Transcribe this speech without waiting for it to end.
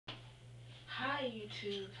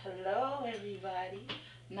YouTube. Hello, everybody.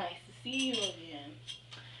 Nice to see you again.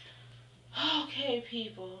 Okay,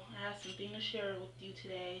 people, I have something to share with you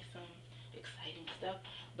today, some exciting stuff.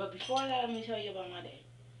 But before that, let me tell you about my day.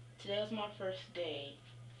 Today was my first day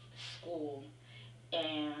at school,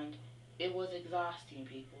 and it was exhausting,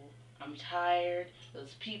 people. I'm tired.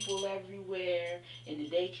 There's people everywhere, and the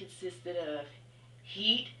day consisted of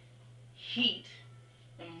heat, heat,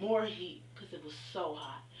 and more heat because it was so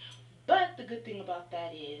hot. But the good thing about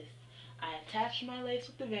that is I attached my lace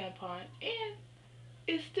with the Vampon and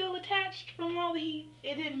it's still attached from all the heat.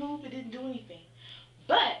 It didn't move, it didn't do anything.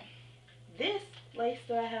 But this lace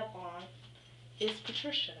that I have on is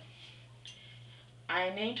Patricia. I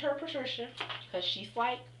named her Patricia because she's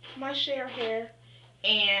like my share hair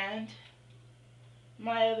and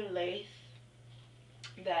my other lace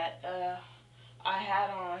that I had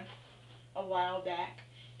on a while back,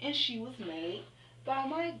 and she was made by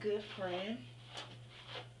my good friend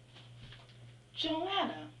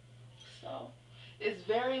Joanna. So it's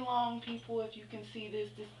very long, people. If you can see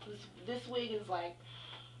this wig is like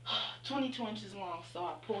 22 inches long, so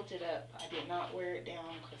I pulled it up. I did not wear it down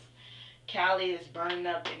because Cali is burning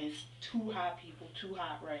up and it's too hot, people. Too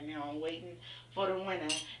hot right now. I'm waiting for the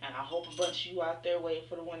winter, and I hope a bunch of you out there waiting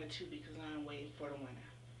for the winter too, because I'm waiting for the winter.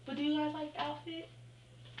 But do you guys like the outfit?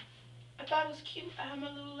 I thought it was cute. I have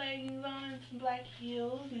my little leggings on and some black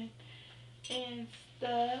heels and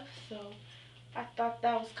stuff, so I thought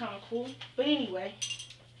that was kind of cool. But anyway,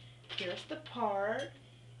 here's the part.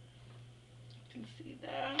 You can see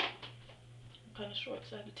that. I'm kind of short,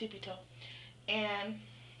 so I have a tippy toe. And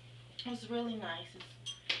it's really nice.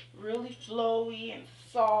 It's really flowy and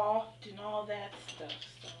soft and all that stuff,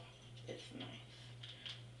 so it's nice.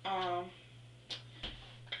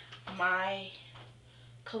 My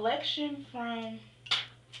collection from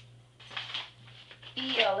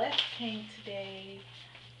E.L.F came today.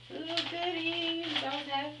 Little goodies. I was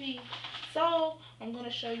happy. So I'm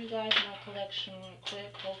gonna show you guys my collection real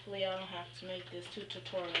quick. Hopefully I don't have to make this 2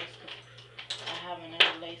 tutorials because I have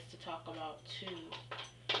another lace to talk about too.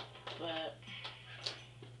 But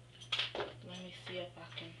let me see if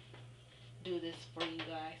I can do this for you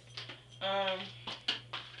guys.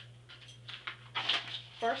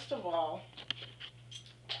 First of all,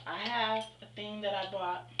 I have a thing that I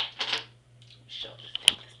bought. I'll show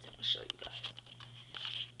you guys.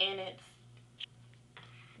 And it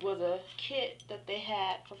was a kit that they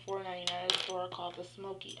had for $4.99 at a store called the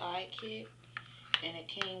Smoky Eye Kit. And it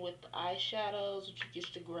came with the eyeshadows, which is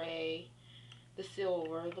just the gray, the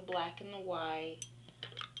silver, the black, and the white.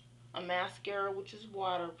 A mascara, which is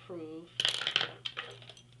waterproof.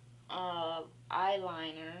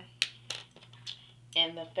 Eyeliner.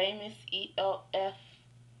 And the famous E.L.F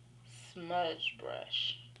smudge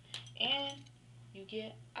brush. And you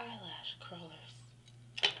get eyelash curlers.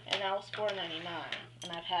 And that was $4.99,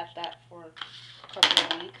 and I've had that for a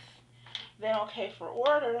couple of weeks. Then, okay, for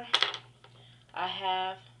order, I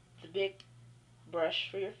have the big brush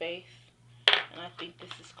for your face, and I think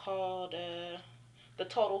this is called the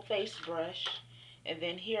Total Face Brush. And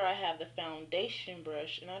then here I have the foundation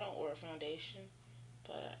brush, and I don't wear foundation,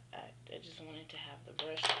 but I just wanted to have the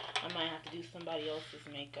brush. I might have to do somebody else's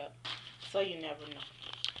makeup, so you never know.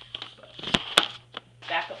 But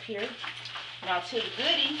back up here. Now to the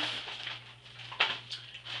goodies,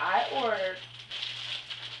 I ordered,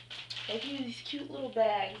 they give you these cute little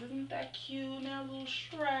bags. Isn't that cute? Now little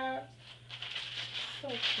straps. So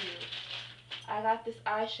cute. I got this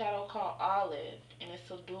eyeshadow called Olive, and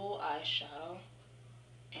it's a dual eyeshadow,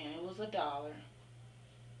 and it was $1.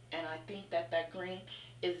 And I think that green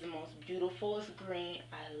is the most beautiful green.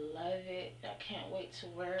 I love it. I can't wait to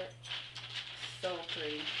wear it. So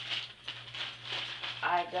pretty.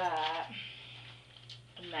 I got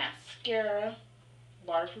mascara,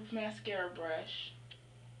 waterproof mascara brush.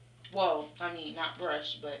 Well, I mean, not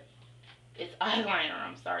brush, but it's eyeliner.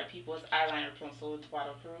 I'm sorry, people. It's eyeliner pencil. It's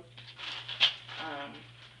waterproof.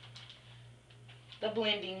 The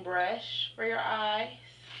blending brush for your eyes.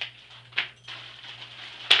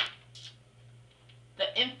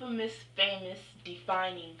 The infamous, famous,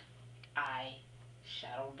 defining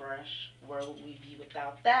eyeshadow brush. Where would we be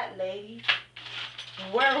without that, ladies?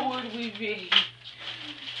 Where would we be?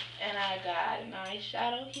 And I got an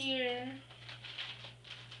eyeshadow here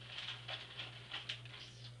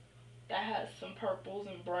that has some purples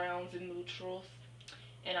and browns and neutrals.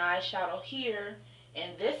 An eyeshadow here,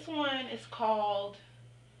 and this one is called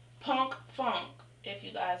Punk Funk, if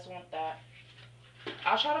you guys want that.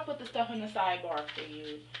 I'll try to put the stuff in the sidebar for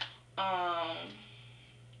you. And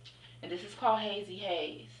this is called Hazy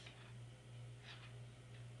Haze.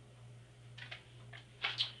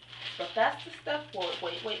 But that's the stuff for it.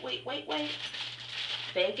 Wait.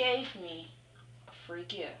 They gave me a free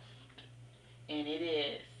gift. And it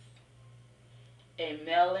is a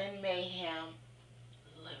Melon Mayhem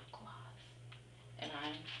lip gloss. And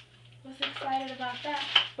I was excited about that.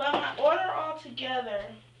 But my order altogether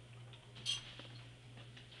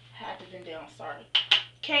had to been down, sorry.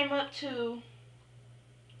 Came up to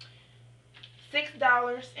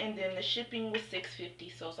 $6 and then the shipping was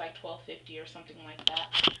 $6.50, so it's like $12.50 or something like that.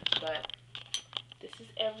 But this is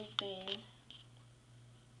everything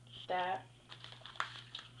that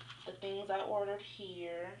the things I ordered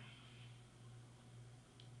here.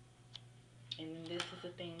 And this is the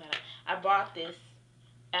thing that I bought this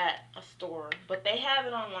at a store, but they have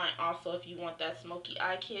it online also if you want that smoky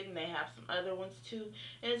eye kit, and they have some other ones too,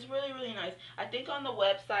 and it's really, really nice. I think on the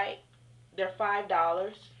website they're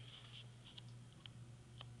 $5,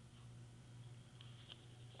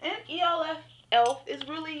 and E.L.F is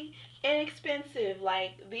really inexpensive.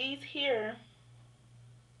 Like these here,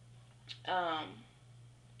 um,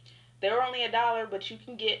 they're only $1, but you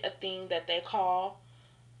can get a thing that they call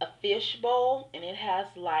a fish bowl, and it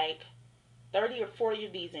has like 30 or 40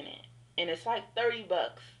 of these in it, and it's like $30,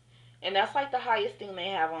 and that's like the highest thing they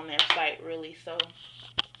have on their site, really. So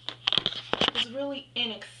it's really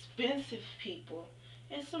inexpensive, people,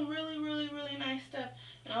 and some really, really, really nice stuff.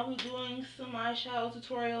 And I'll be doing some eyeshadow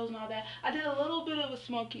tutorials and all that. I did a little bit of a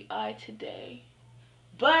smoky eye today,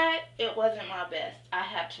 but it wasn't my best. I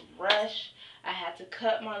had to rush. I had to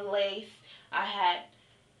cut my lace. I had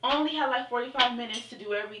only had like 45 minutes to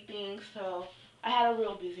do everything, so I had a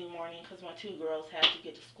real busy morning because my two girls had to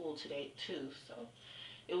get to school today too. So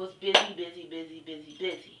it was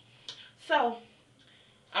busy. So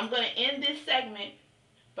I'm going to end this segment,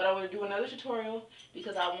 but I want to do another tutorial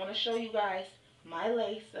because I want to show you guys my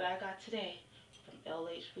lace that I got today from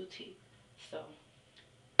LH Boutique. So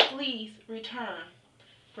please return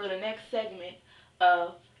for the next segment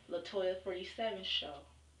of Latoya 47 show.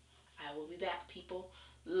 I will be back, people.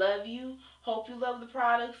 Love you. Hope you love the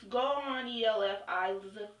products. Go on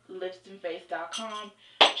ELFeyeliftsandface.com.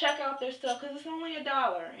 Check out their stuff because it's only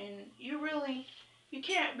 $1, and you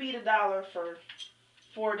can't beat $1 for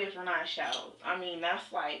 4 different eyeshadows. I mean,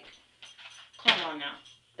 that's like, come on now,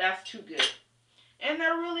 that's too good. And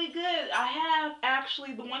they're really good. I have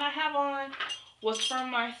actually, the one I have on was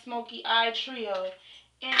from my smoky eye trio,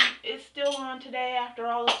 and it's still on today after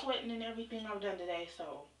all the sweating and everything I've done today.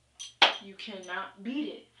 So you cannot beat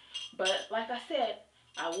it. But like I said,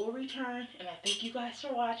 I will return, and I thank you guys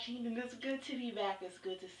for watching, and it's good to be back. It's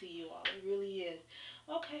good to see you all. It really is.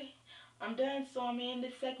 Okay, I'm done, so I'm in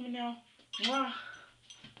this segment now. Mwah.